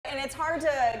it's hard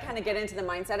to kind of get into the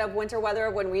mindset of winter weather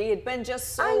when we had been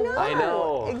just so I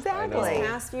know. Exactly. these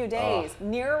past few days.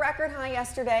 Near a record high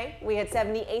yesterday. We had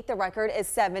 78. The record is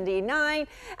 79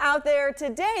 out there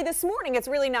today. This morning, it's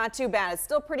really not too bad. It's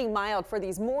still pretty mild for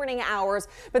these morning hours,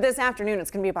 but this afternoon, it's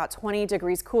going to be about 20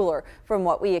 degrees cooler from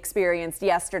what we experienced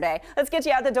yesterday. Let's get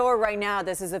you out the door right now.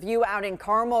 This is a view out in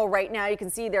Carmel right now. You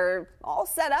can see they're all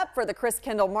set up for the Chris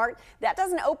Kendall Mart. That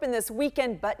doesn't open this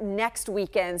weekend, but next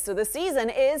weekend. So the season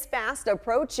is fast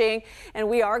approaching, and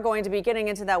we are going to be getting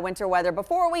into that winter weather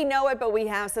before we know it, but we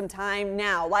have some time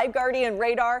now. Live Guardian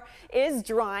radar is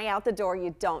dry out the door.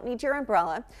 You don't need your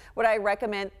umbrella. What I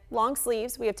recommend, long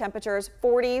sleeves. We have temperatures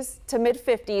 40s to mid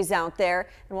 50s out there,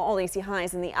 and we'll only see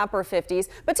highs in the upper 50s.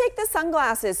 But take the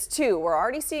sunglasses too. We're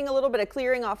already seeing a little bit of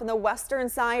clearing off in the western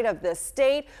side of the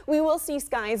state. We will see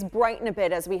skies brighten a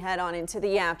bit as we head on into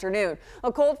the afternoon.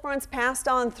 A cold front's passed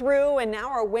on through, and now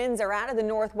our winds are out of the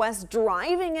northwest,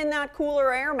 driving in that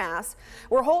cooler air mass.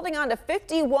 We're holding on to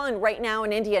 51 right now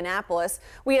in Indianapolis.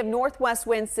 We have northwest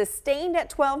winds sustained at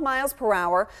 12 miles per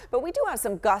hour, but we do have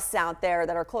some gusts out there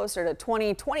that are closer to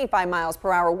 20-25 miles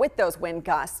per hour with those wind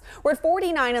gusts. We're at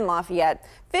 49 in Lafayette,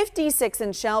 56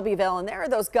 in Shelbyville, and there are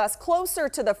those gusts closer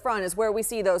to the front is where we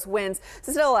see those winds.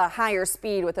 Still a higher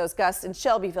speed with those gusts in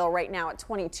Shelbyville right now at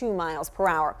 22 miles per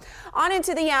hour. On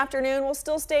into the afternoon, we'll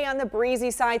still stay on the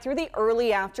breezy side through the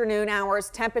early afternoon hours.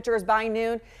 Temperatures by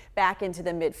noon back into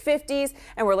the mid 50s,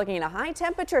 and we're looking at a high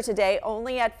temperature today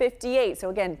only at 58. So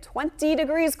again, 20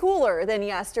 degrees cooler than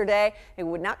yesterday. I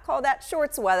would not call that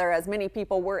shorts weather, as many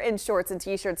people were in shorts and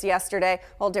t-shirts yesterday.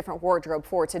 A whole different wardrobe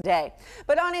for today.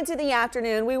 But on into the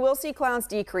afternoon, we will see clouds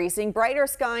decreasing, brighter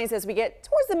skies as we get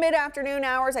towards the mid-afternoon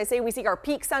hours. I say we see our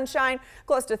peak sunshine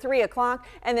close to 3 o'clock,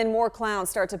 and then more clouds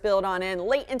start to build on in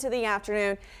late into the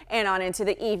afternoon and on into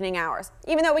the evening hours.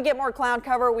 Even though we get more cloud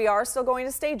cover, we are still going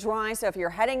to stay dry. So if you're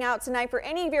heading out tonight for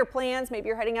any of your plans, maybe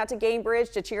you're heading out to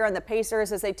Gainbridge to cheer on the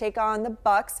Pacers as they take on the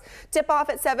Bucks. Tip off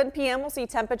at 7 p.m. We'll see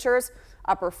temperatures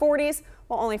upper 40s.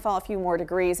 We'll only fall a few more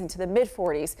degrees into the mid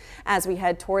 40s as we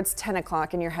head towards 10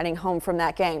 o'clock and you're heading home from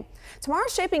that game.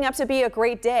 Tomorrow's shaping up to be a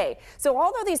great day. So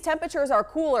although these temperatures are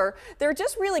cooler, they're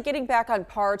just really getting back on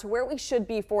par to where we should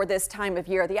be for this time of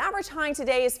year. The average high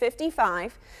today is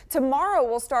 55. Tomorrow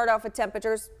we'll start off with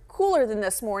temperatures cooler than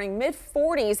this morning, mid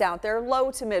 40s out there,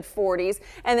 low to mid 40s.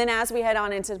 And then as we head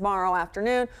on into tomorrow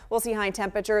afternoon, we'll see high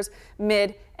temperatures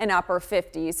mid and upper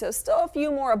 50s. So still a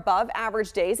few more above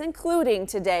average days, including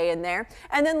today in there.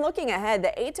 And then looking ahead,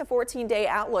 the 8 to 14 day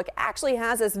outlook actually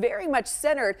has us very much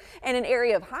centered in an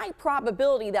area of high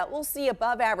probability that we'll see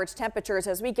above average temperatures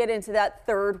as we get into that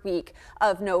third week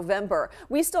of November.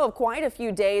 We still have quite a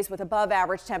few days with above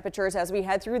average temperatures as we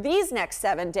head through these next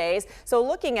 7 days. So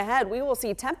looking ahead, we will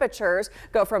see temperatures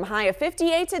go from high of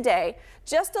 58 today,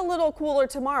 just a little cooler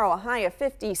tomorrow, a high of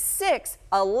 56,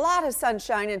 a lot of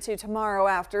sunshine into tomorrow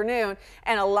afternoon,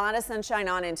 and a lot of sunshine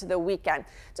on into the weekend.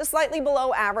 Just slightly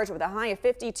below average with a high of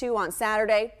 52 on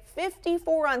Saturday,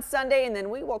 54 on Sunday, and then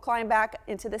we will climb back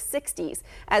into the 60s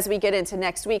as we get into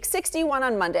next week. 61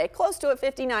 on Monday, close to a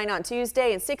 59 on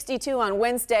Tuesday, and 62 on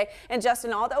Wednesday. And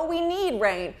Justin, although we need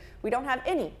rain, we don't have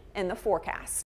any in the forecast.